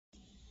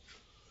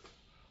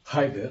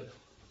Hi there.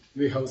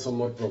 We have some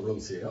more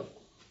problems here.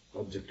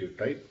 Objective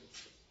type.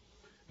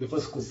 The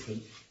first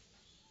question.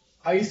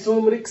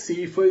 Isomeric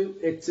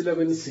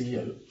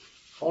C5H11Cl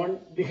on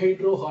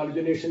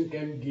dehydrohalogenation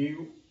can give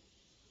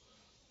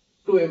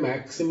to a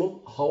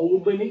maximum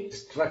how many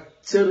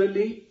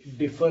structurally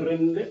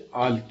different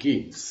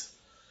alkenes?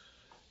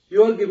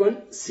 You are given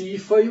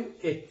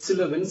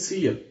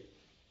C5H11Cl.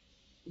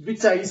 Which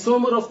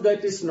isomer of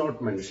that is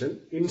not mentioned.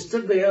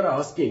 Instead they are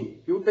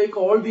asking you take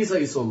all these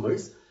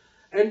isomers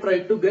and try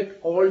to get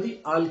all the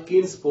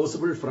alkenes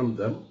possible from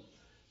them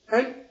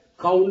and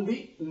count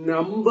the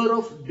number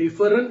of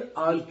different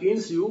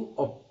alkenes you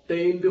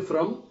obtained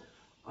from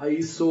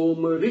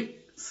isomeric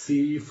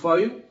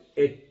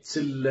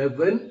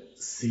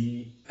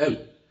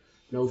C5H11Cl.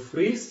 Now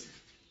freeze,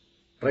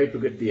 try to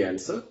get the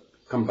answer,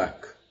 come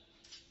back.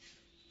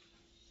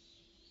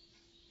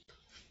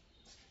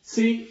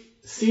 See,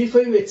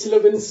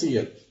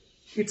 C5H11Cl.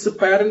 It's a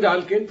parent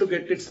alkane. To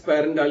get its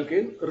parent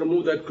alkane,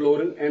 remove that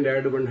chlorine and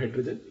add one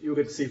hydrogen. You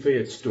get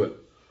C5H12.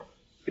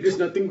 It is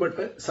nothing but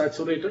a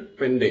saturated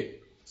pentane.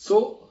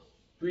 So,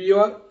 we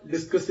are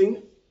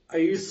discussing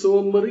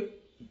isomeric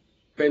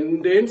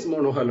pentanes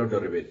monohalo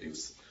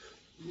derivatives.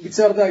 Which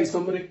are the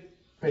isomeric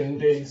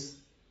pentanes?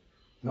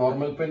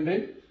 Normal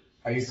pentane,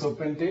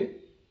 isopentane,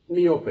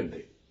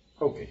 neopentane.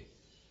 Okay.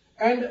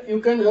 And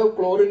you can have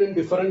chlorine in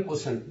different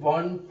positions.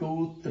 1,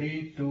 2,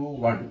 3, 2,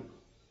 1.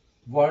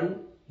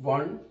 1,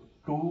 1,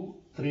 2,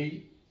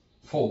 3,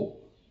 4.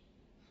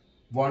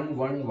 1,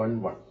 1,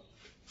 1, 1.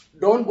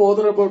 Don't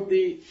bother about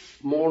the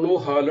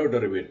mono-halo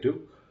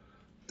derivative.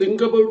 Think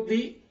about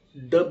the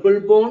double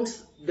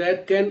bonds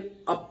that can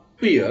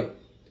appear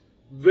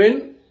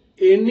when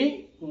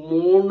any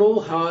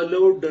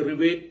mono-halo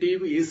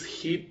derivative is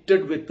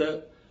heated with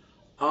the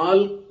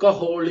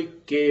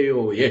alcoholic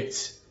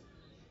KOH.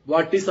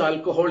 What is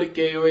alcoholic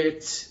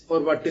KOH or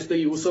what is the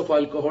use of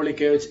alcoholic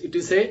KOH? It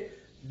is a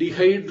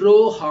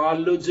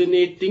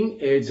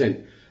dehydrohalogenating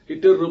agent.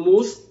 It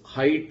removes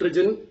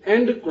hydrogen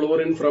and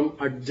chlorine from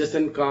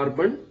adjacent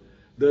carbon,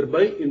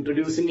 thereby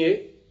introducing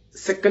a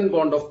second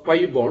bond of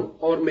pi bond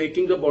or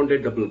making the bond a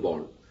double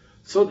bond.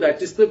 So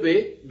that is the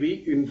way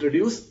we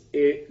introduce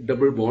a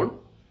double bond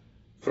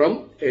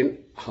from an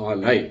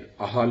halide,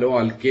 a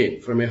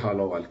haloalkane, from a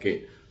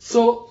haloalkane.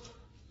 So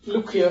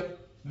look here.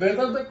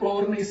 Whether the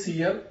chlorine is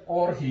here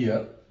or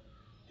here,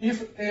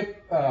 if a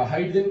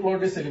hydrogen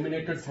chloride is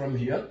eliminated from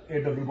here,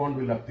 a double bond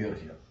will appear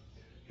here.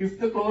 If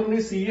the chlorine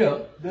is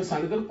here, there is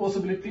another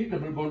possibility,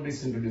 double bond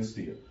is introduced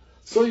here.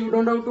 So you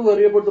don't have to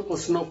worry about the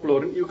position of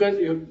chlorine. You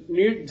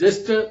need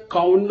just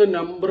count the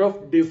number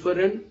of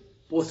different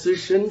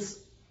positions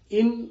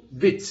in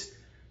which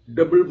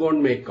double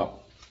bond may come.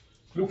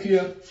 Look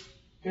here,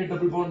 a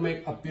double bond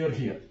may appear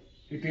here.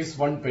 It is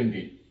 1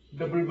 pentene.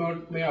 Double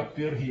bond may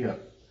appear here.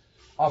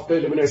 After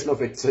elimination of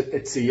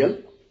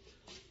HCl,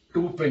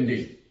 2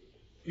 pentane.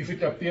 If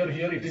it appears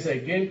here, it is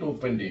again 2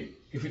 pentane.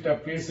 If it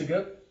appears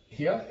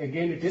here,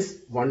 again it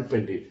is 1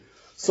 pentane.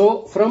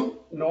 So from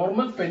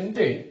normal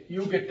pentane,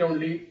 you get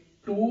only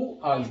 2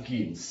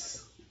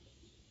 alkenes.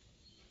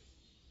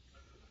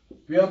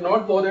 We are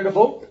not bothered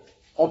about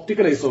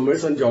optical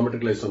isomers and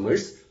geometrical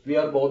isomers. We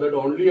are bothered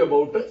only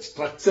about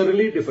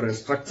structurally different.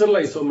 Structural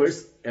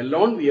isomers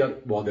alone we are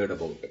bothered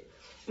about.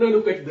 Now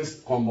look at this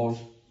compound.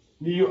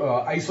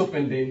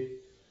 Isopentane.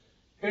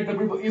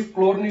 If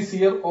chlorine is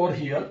here or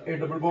here, a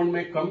double bond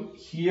may come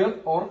here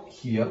or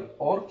here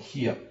or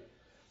here.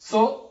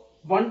 So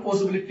one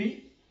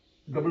possibility,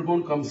 double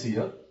bond comes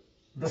here.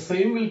 The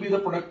same will be the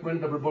product when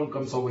double bond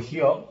comes over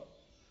here.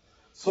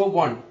 So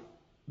 1,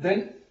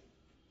 then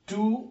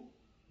 2,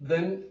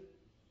 then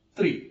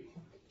 3.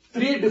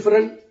 3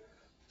 different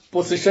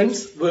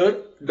positions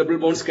where double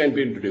bonds can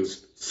be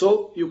introduced.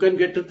 So you can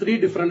get 3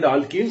 different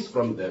alkenes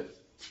from there.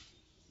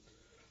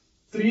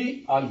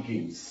 3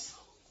 alkenes.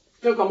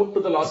 Now come up to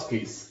the last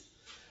case.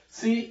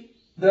 See,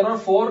 there are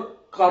 4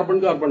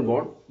 carbon-carbon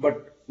bond,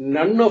 but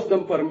none of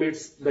them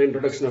permits the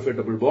introduction of a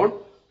double bond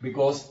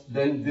because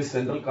then this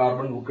central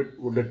carbon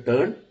would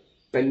turn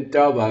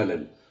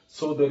pentavalent.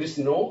 So there is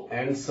no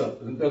answer.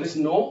 There is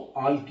no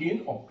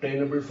alkene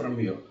obtainable from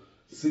here.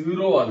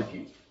 0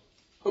 alkene.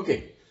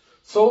 Okay.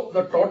 So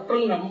the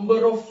total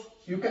number of,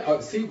 you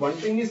can see one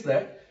thing is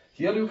that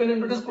here you can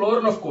introduce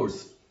chlorine of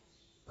course.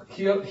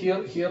 Here or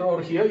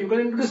here, you can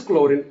introduce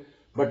chlorine,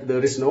 but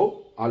there is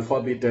no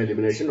alpha-beta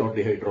elimination or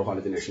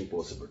dehydrohalogenation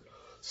possible.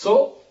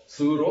 So,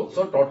 0.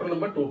 So, total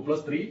number 2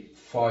 plus 3,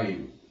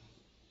 5.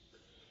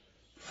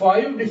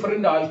 5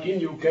 different alkene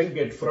you can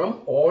get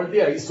from all the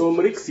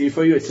isomeric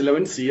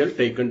C5H11Cl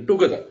taken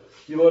together.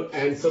 Your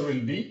answer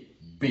will be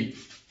B.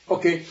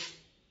 Okay.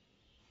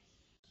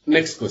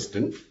 Next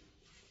question.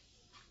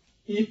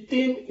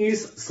 Ethene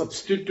is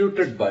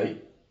substituted by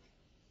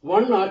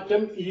 1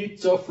 atom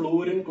each of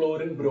fluorine,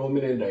 chlorine,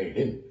 bromine and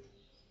iodine.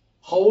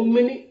 How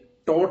many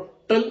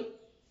total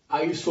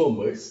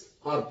isomers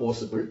are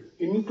possible,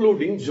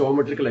 including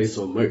geometrical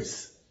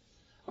isomers?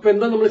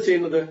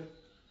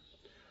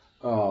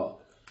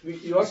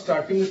 You are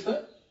starting with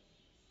the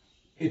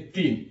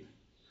ethene.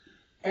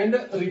 and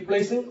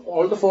replacing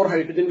all the 4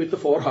 hydrogen with the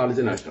 4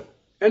 halogen atom.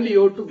 And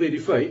you have to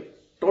verify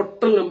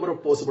total number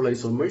of possible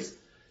isomers,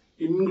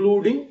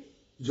 including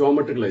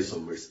geometrical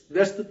isomers.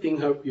 That's the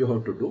thing you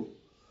have to do.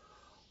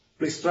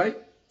 Please try,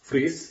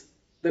 freeze,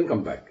 then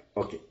come back.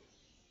 Okay.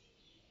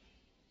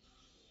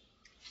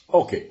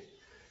 Okay.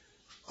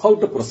 How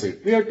to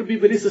proceed? We have to be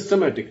very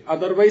systematic.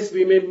 Otherwise,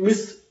 we may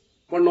miss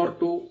 1 or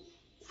 2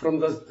 from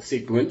the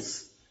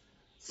sequence.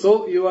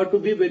 So, you have to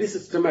be very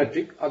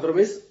systematic.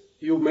 Otherwise,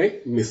 you may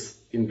miss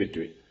in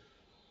between.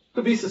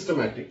 To be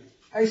systematic,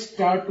 I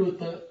start with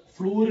the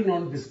fluorine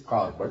on this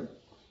carbon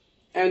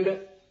and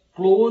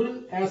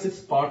chlorine as its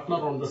partner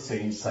on the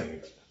same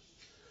side.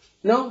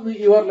 Now,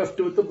 you are left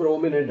with the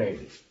bromine and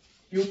iodine.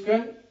 You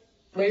can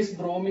place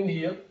bromine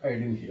here,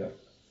 iodine here.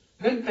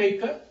 Then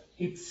take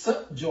its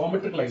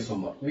geometrical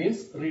isomer,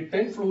 means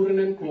retain fluorine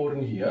and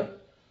chlorine here,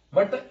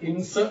 but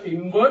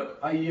invert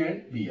I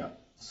and Br.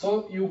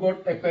 So, you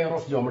got a pair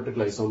of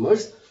geometrical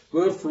isomers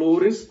where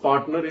fluorine's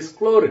partner is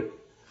chlorine.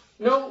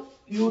 Now,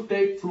 you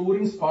take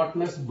fluorine's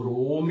partner as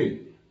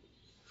bromine.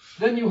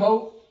 Then you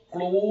have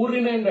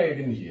chlorine and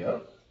iodine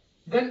here.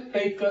 Then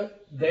take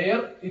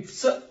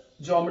its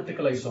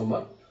geometrical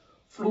isomer,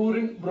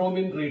 fluorine,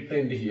 bromine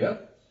retained here,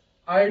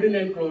 iodine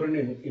and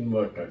chlorine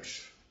inverted.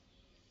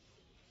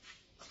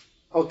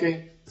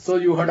 Okay, so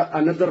you had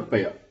another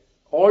pair.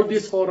 All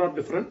these 4 are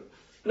different.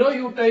 Now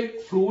you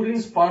take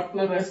fluorine's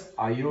partner as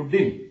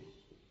iodine.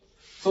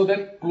 So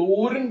that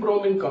chlorine,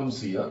 bromine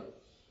comes here.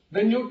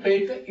 Then you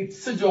take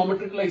its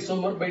geometrical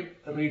isomer by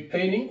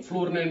retaining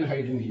fluorine and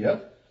iodine here,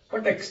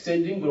 but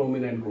exchanging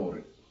bromine and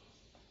chlorine.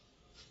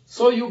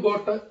 So you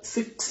got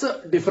 6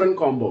 different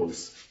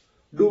compounds.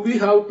 Do we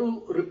have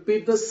to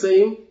repeat the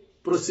same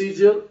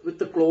procedure with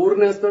the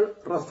chlorine as the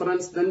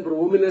reference, then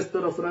bromine as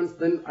the reference,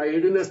 then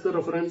iodine as the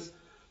reference?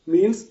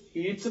 Means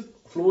each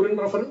fluorine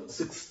reference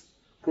 6,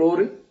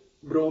 chlorine,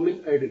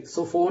 bromine, iodine.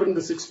 So 4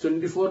 into 6,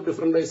 24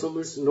 different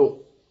isomers? No.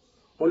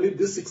 Only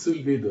this 6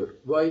 will be there.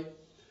 Why?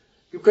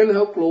 You can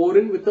have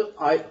chlorine with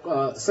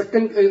the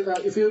second,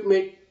 if you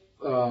make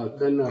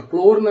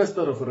chlorine as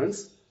the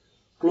reference,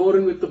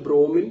 chlorine with the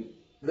bromine,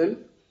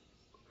 then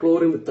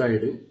chlorine with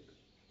iodine,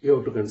 you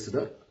have to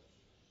consider.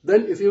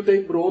 Then if you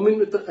take bromine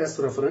with the S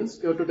reference,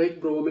 you have to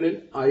take bromine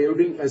and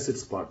iodine as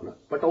its partner.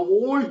 But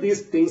all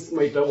these things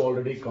might have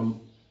already come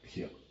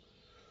here.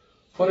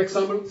 For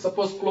example,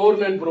 suppose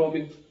chlorine and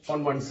bromine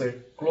on one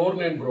side,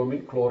 chlorine and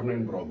bromine, chlorine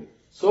and bromine.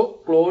 So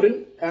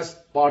chlorine as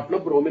partner,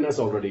 bromine has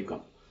already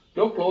come.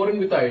 Now chlorine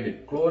with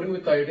iodine, chlorine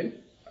with iodine,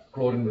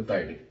 chlorine with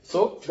iodine.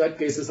 So that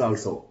case is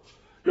also.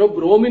 Now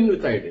bromine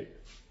with iodine,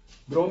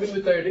 bromine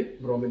with iodine,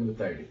 bromine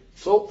with iodine.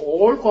 So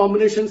all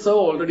combinations have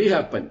already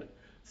happened.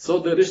 So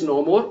there is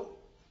no more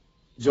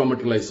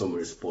geometrical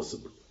isomers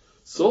possible.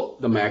 So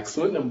the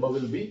maximum number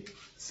will be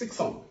 6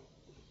 only.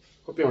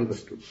 Hope you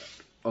understood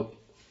that. Okay.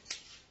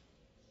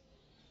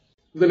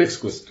 The next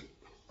question.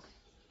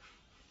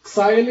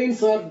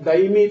 Xylenes are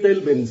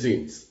dimethyl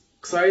benzenes.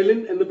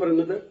 Xylene എന്ന്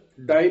പറയുന്നത്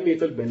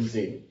dimethyl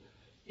benzene.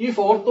 If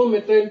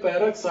orthomethane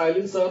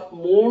paraxylenes are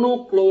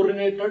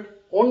monochlorinated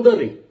on the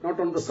ring, not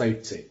on the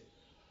side chain,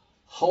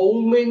 how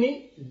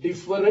many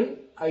different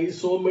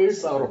isomers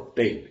are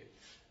obtained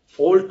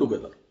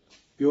altogether?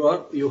 You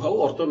have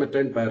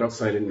orthomethane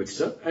paraxylene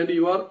mixture and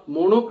you are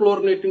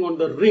monochlorinating on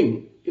the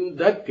ring. In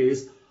that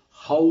case,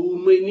 how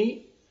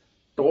many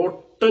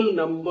total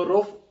number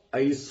of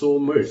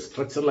isomers,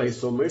 structural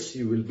isomers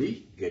you will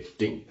be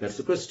getting? That's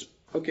the question.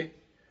 Okay.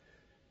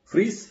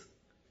 Freeze.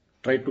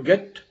 Try to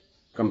get.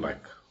 Come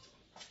back.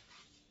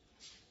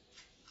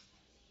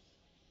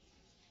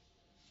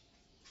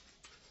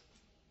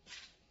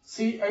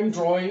 See, I'm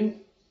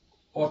drawing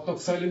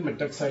orthoxylene,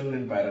 metaxylene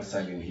and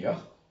paraxylene here.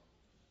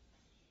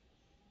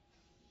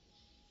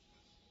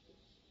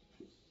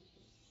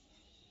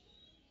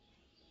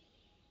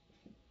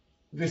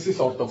 This is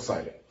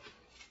orthoxylene.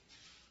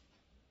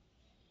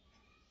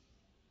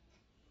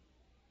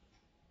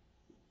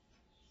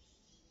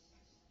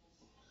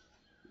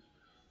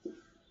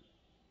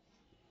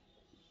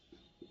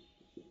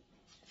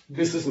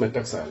 This is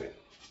metaxylene.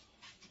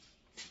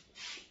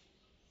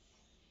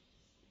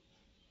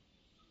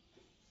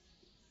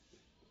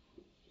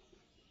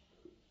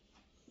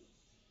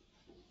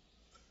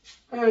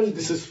 And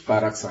this is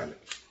paraxylene.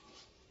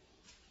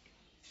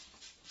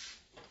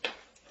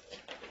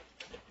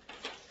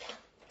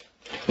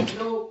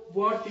 Now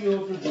what you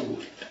have to do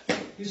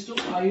is to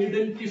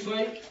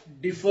identify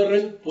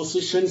different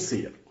positions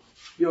here.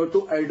 You have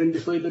to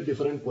identify the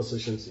different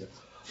positions here.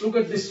 Look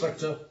at this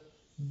structure.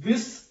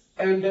 This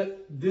and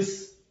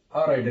this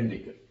are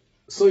identical.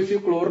 So if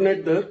you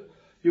chlorinate there,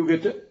 you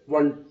get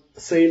one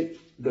same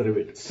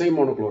derivative, same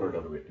monochloride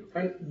derivative.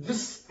 And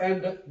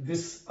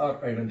this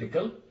are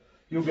identical.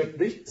 You get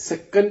the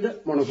second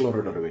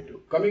monochloride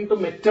derivative. Coming to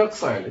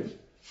metaxylene,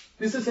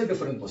 this is a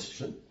different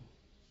position.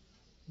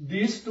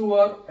 These two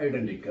are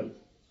identical.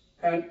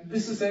 And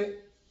this is a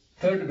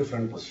third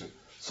different position.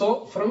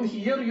 So from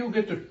here you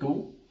get a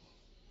 2.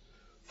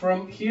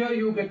 From here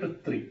you get a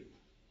 3.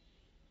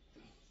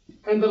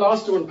 And the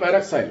last one,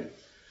 paraxylene.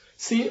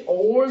 See,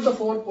 all the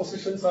four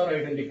positions are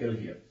identical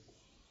here.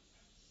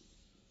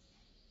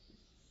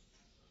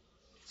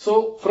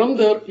 So from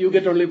there you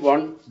get only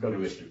one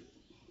derivative.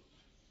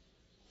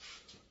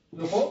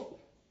 Therefore,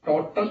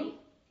 total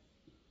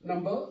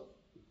number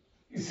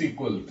is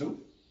equal to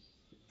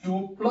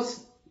 2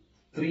 plus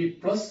 3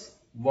 plus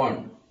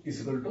 1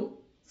 is equal to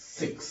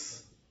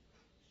 6.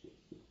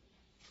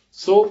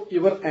 So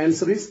your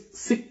answer is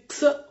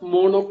 6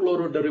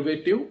 monochloro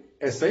derivative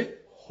as a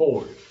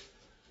whole.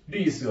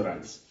 D is your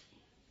answer.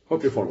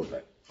 Hope you follow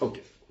that.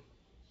 Okay.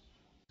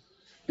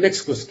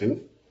 Next question.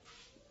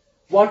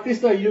 What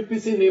is the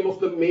IUPAC name of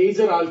the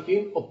major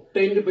alkene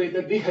obtained by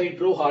the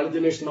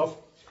dehydrohalogenation of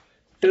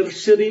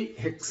tertiary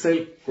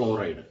hexyl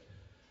chloride?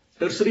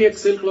 Tertiary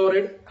hexyl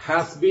chloride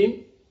has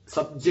been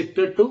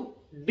subjected to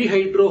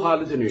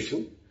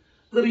dehydrohalogenation.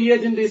 The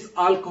reagent is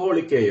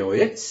alcoholic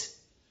AOH,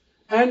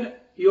 and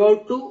you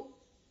have to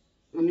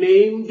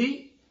name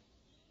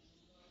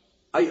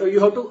you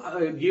have to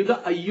give the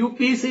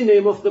IUPAC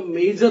name of the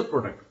major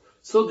product.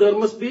 So there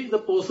must be the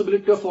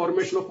possibility of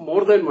formation of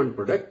more than one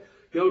product.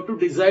 You have to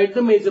decide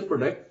the major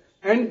product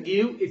and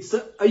give its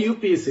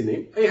IUPAC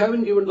name. I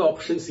haven't given the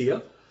options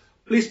here.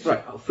 Please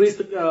try. Freeze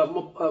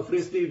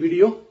the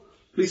video.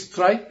 Please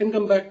try and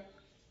come back.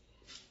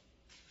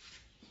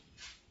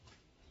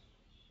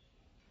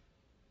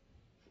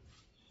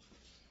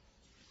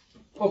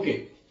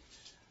 Okay.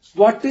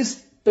 What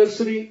is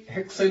tertiary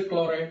hexyl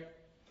chloride?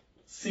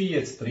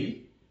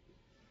 CH3,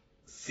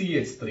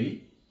 CH3,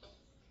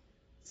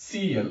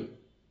 Cl,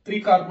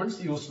 3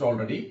 carbons used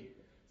already,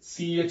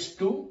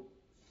 CH2,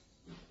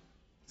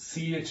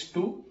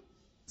 CH2,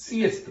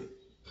 CH3.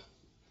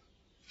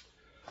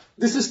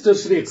 This is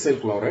tertiary hexyl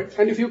chloride,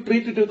 and if you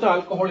treat it with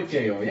alcoholic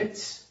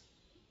AOH,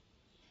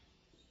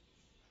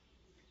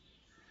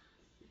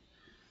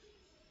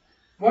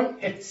 one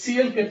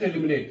HCl get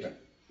eliminated,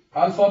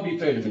 alpha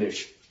beta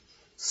elimination.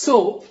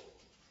 So,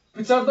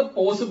 which are the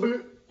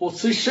possible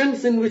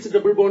positions in which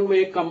double bond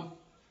may come?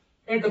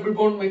 A double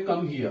bond may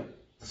come here.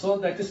 So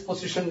that is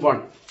position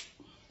 1.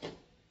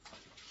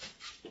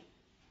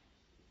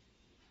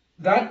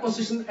 That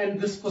position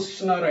and this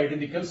position are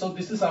identical. So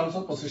this is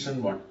also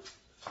position 1.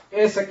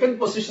 A second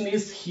position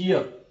is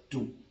here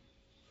too.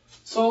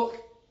 So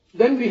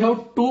then we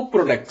have 2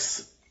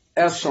 products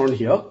as shown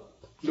here.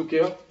 Look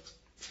here.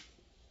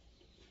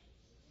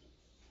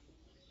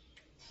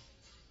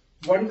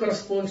 One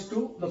corresponds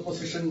to the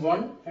position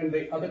 1 and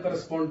the other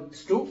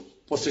corresponds to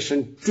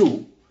position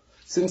 2.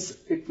 Since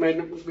it might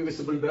not be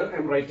visible there, I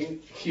am writing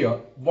here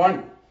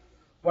 1.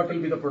 What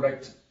will be the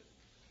product?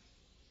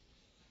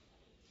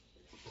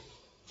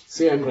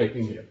 See, I am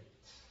writing here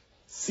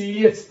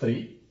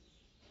CH3,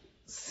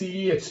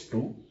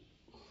 CH2,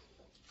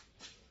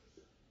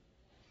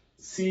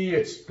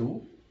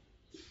 CH2,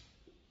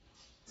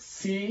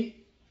 C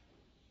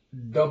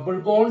double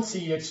bond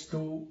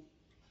CH2,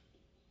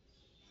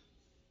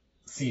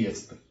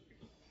 CH3.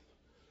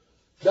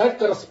 That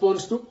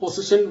corresponds to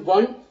position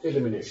 1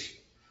 elimination.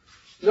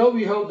 Now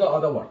we have the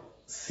other one,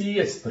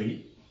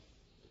 CH3,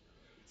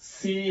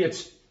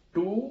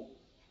 CH2,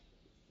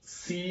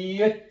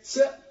 CH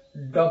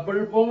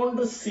double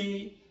bond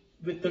C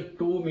with the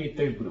 2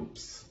 methyl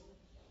groups.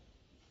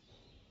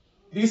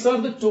 These are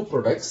the 2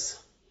 products,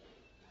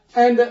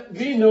 and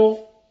we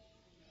know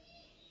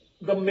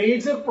the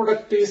major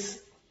product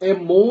is a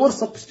more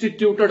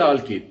substituted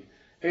alkene,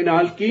 an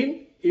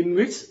alkene in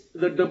which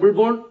the double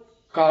bond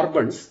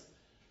carbons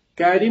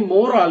carry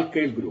more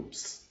alkyl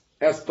groups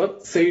as per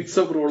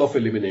Zaitsev rule of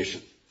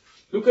elimination.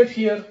 Look at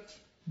here,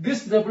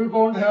 this double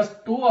bond has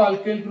 2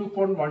 alkyl group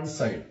on one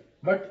side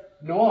but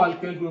no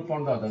alkyl group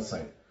on the other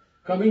side.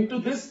 Coming to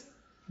this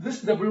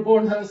double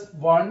bond has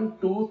 1,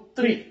 2,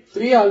 3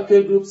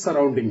 alkyl groups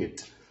surrounding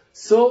it.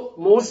 So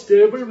more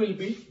stable will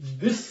be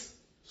this.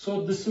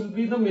 So this will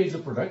be the major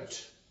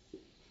product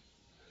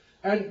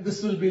and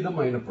this will be the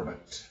minor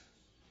product.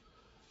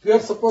 We are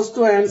supposed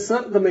to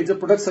answer the major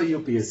products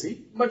IUPAC,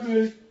 but we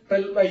will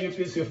tell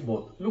IUPAC of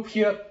both. Look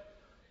here,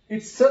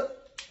 its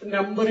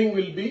numbering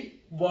will be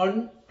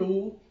 1,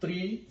 2,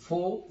 3,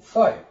 4,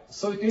 5.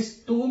 So it is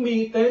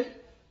 2-methyl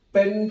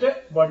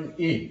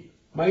pent-1-ene.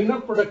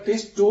 Minor product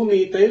is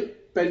 2-methyl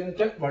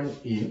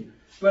pent-1-ene.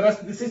 Whereas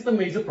this is the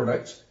major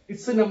product.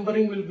 Its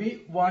numbering will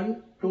be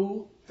 1,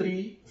 2,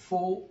 3,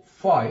 4,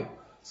 5.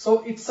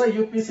 So its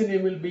IUPAC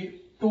name will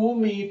be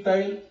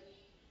 2-methyl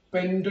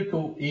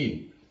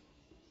pent-2-ene.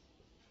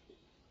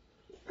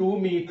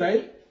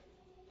 2-methyl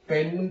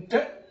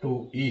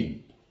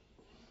pent-2-ene.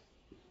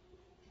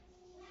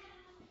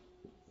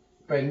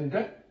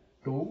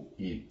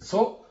 Pent-2-ene.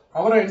 So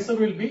our answer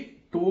will be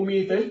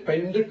 2-methyl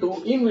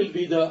pent-2-ene will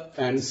be the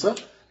answer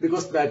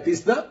because that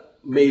is the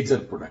major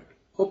product.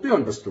 Hope you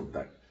understood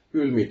that. We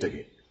will meet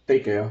again.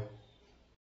 Take care.